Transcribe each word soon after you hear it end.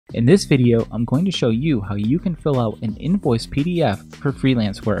In this video, I'm going to show you how you can fill out an invoice PDF for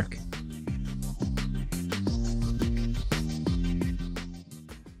freelance work.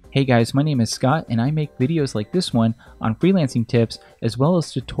 Hey guys, my name is Scott and I make videos like this one on freelancing tips as well as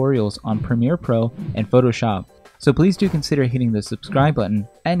tutorials on Premiere Pro and Photoshop. So please do consider hitting the subscribe button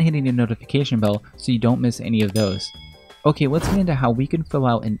and hitting the notification bell so you don't miss any of those. Okay, let's get into how we can fill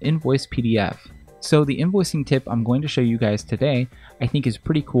out an invoice PDF. So the invoicing tip I'm going to show you guys today I think is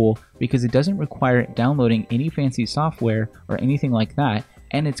pretty cool because it doesn't require downloading any fancy software or anything like that,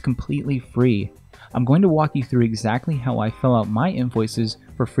 and it's completely free. I'm going to walk you through exactly how I fill out my invoices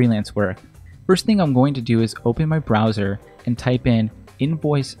for freelance work. First thing I'm going to do is open my browser and type in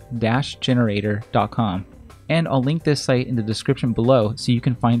invoice-generator.com, and I'll link this site in the description below so you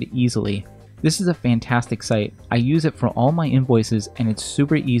can find it easily. This is a fantastic site. I use it for all my invoices and it's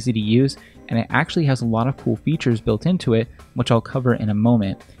super easy to use, and it actually has a lot of cool features built into it, which I'll cover in a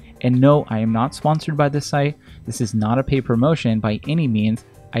moment. And no, I am not sponsored by this site. This is not a paid promotion by any means.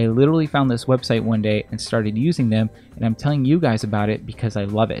 I literally found this website one day and started using them, and I'm telling you guys about it because I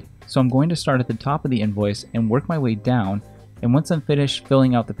love it. So I'm going to start at the top of the invoice and work my way down, and once I'm finished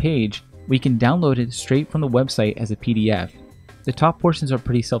filling out the page, we can download it straight from the website as a PDF. The top portions are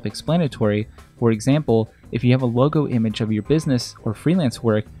pretty self-explanatory. For example, if you have a logo image of your business or freelance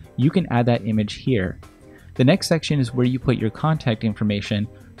work, you can add that image here. The next section is where you put your contact information,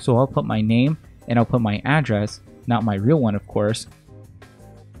 so I'll put my name and I'll put my address, not my real one of course.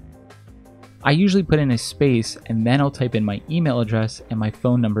 I usually put in a space and then I'll type in my email address and my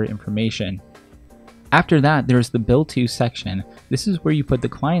phone number information. After that, there's the Bill To section. This is where you put the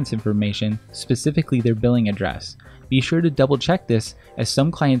client's information, specifically their billing address. Be sure to double check this, as some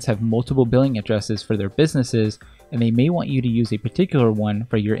clients have multiple billing addresses for their businesses and they may want you to use a particular one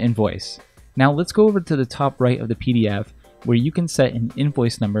for your invoice. Now let's go over to the top right of the PDF where you can set an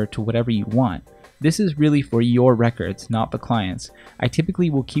invoice number to whatever you want. This is really for your records, not the client's. I typically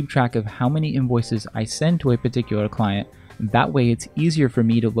will keep track of how many invoices I send to a particular client. That way it's easier for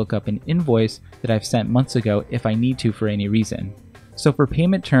me to look up an invoice that I've sent months ago if I need to for any reason. So for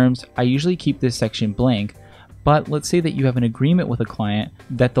payment terms, I usually keep this section blank, but let's say that you have an agreement with a client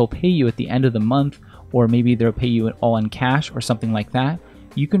that they'll pay you at the end of the month, or maybe they'll pay you all in cash or something like that.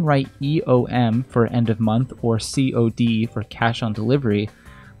 You can write EOM for end of month or COD for cash on delivery.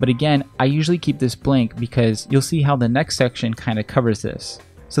 But again, I usually keep this blank because you'll see how the next section kind of covers this.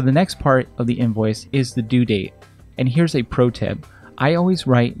 So the next part of the invoice is the due date. And here's a pro tip. I always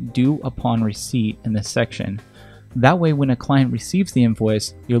write due upon receipt in this section. That way when a client receives the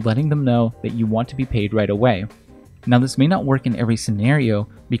invoice, you're letting them know that you want to be paid right away. Now this may not work in every scenario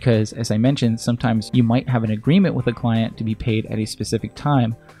because, as I mentioned, sometimes you might have an agreement with a client to be paid at a specific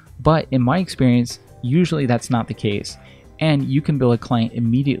time, but in my experience, usually that's not the case, and you can bill a client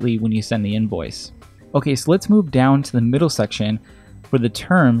immediately when you send the invoice. Okay, so let's move down to the middle section. For the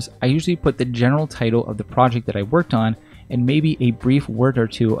terms, I usually put the general title of the project that I worked on and maybe a brief word or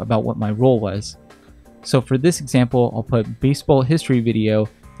two about what my role was. So for this example, I'll put baseball history video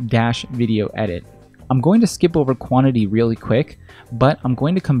 - video edit. I'm going to skip over quantity really quick, but I'm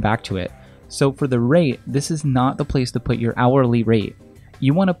going to come back to it. So for the rate, this is not the place to put your hourly rate.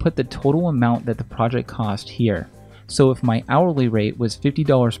 You want to put the total amount that the project cost here. So if my hourly rate was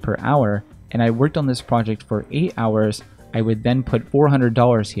 $50 per hour and I worked on this project for 8 hours, I would then put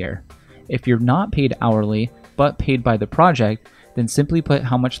 $400 here. If you're not paid hourly, but paid by the project, then simply put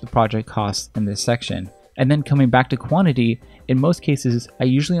how much the project costs in this section. And then coming back to quantity, in most cases, I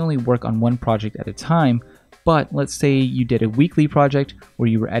usually only work on one project at a time, but let's say you did a weekly project where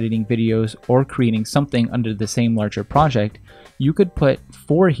you were editing videos or creating something under the same larger project, you could put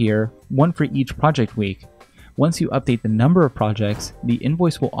 4 here, 1 for each project week. Once you update the number of projects, the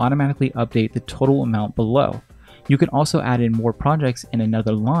invoice will automatically update the total amount below. You can also add in more projects in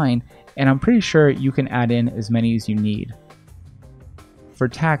another line, and I'm pretty sure you can add in as many as you need. For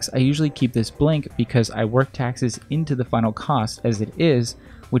tax, I usually keep this blank because I work taxes into the final cost as it is,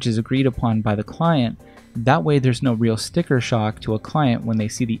 which is agreed upon by the client. That way there's no real sticker shock to a client when they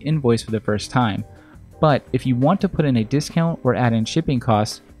see the invoice for the first time. But if you want to put in a discount or add in shipping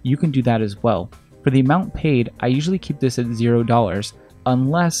costs, you can do that as well. For the amount paid, I usually keep this at $0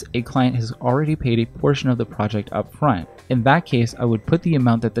 unless a client has already paid a portion of the project up front. In that case, I would put the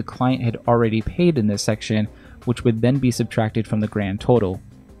amount that the client had already paid in this section, which would then be subtracted from the grand total.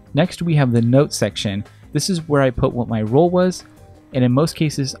 Next, we have the notes section. This is where I put what my role was, and in most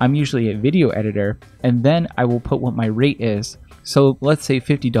cases, I'm usually a video editor, and then I will put what my rate is. So let's say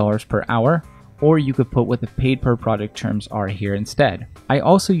 $50 per hour, or you could put what the paid per project terms are here instead. I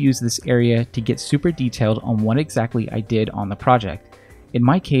also use this area to get super detailed on what exactly I did on the project. In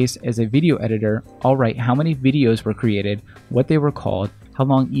my case, as a video editor, I'll write how many videos were created, what they were called, how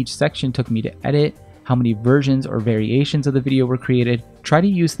long each section took me to edit, how many versions or variations of the video were created. Try to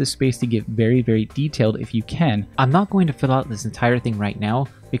use this space to get very detailed if you can. I'm not going to fill out this entire thing right now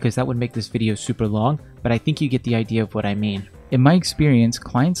because that would make this video super long, but I think you get the idea of what I mean. In my experience,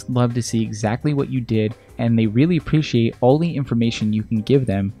 clients love to see exactly what you did, and they really appreciate all the information you can give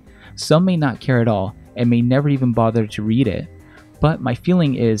them. Some may not care at all and may never even bother to read it. But my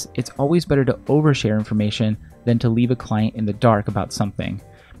feeling is it's always better to overshare information than to leave a client in the dark about something,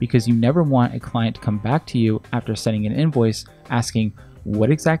 because you never want a client to come back to you after sending an invoice asking,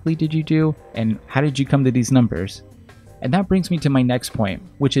 what exactly did you do and how did you come to these numbers? And that brings me to my next point,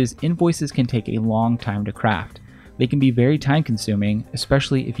 which is invoices can take a long time to craft. They can be very time consuming,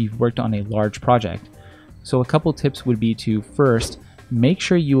 especially if you've worked on a large project. So a couple tips would be to first, make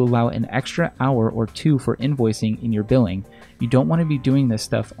sure you allow an extra hour or two for invoicing in your billing. You don't want to be doing this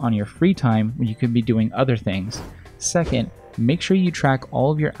stuff on your free time when you could be doing other things. Second, make sure you track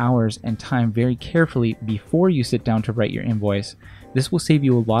all of your hours and time very carefully before you sit down to write your invoice. This will save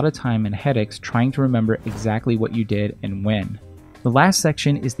you a lot of time and headaches trying to remember exactly what you did and when. The last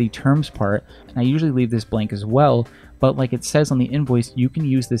section is the terms part, and I usually leave this blank as well, but like it says on the invoice, you can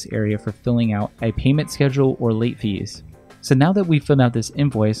use this area for filling out a payment schedule or late fees. So now that we've filled out this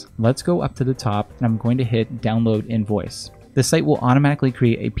invoice, let's go up to the top and I'm going to hit download invoice. The site will automatically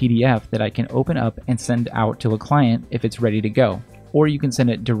create a PDF that I can open up and send out to a client if it's ready to go. Or you can send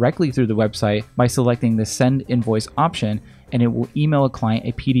it directly through the website by selecting the send invoice option, and it will email a client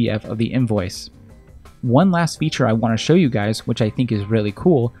a PDF of the invoice. One last feature I want to show you guys, which I think is really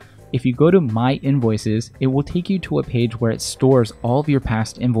cool. If you go to My Invoices, it will take you to a page where it stores all of your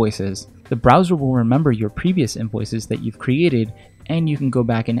past invoices. The browser will remember your previous invoices that you've created, and you can go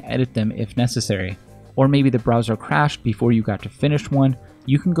back and edit them if necessary. Or maybe the browser crashed before you got to finish one,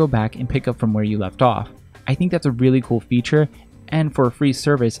 you can go back and pick up from where you left off. I think that's a really cool feature, and for a free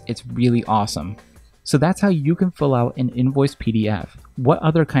service, it's really awesome. So that's how you can fill out an invoice PDF. What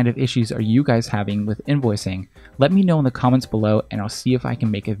other kind of issues are you guys having with invoicing? Let me know in the comments below and I'll see if I can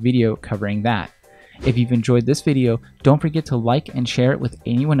make a video covering that. If you've enjoyed this video, don't forget to like and share it with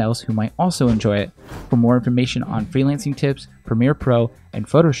anyone else who might also enjoy it. For more information on freelancing tips, Premiere Pro, and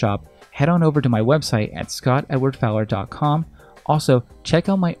Photoshop, head on over to my website at scottedwardfowler.com. Also, check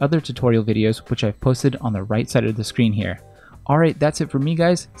out my other tutorial videos which I've posted on the right side of the screen here. Alright, that's it for me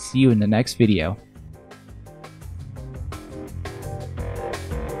guys. See you in the next video.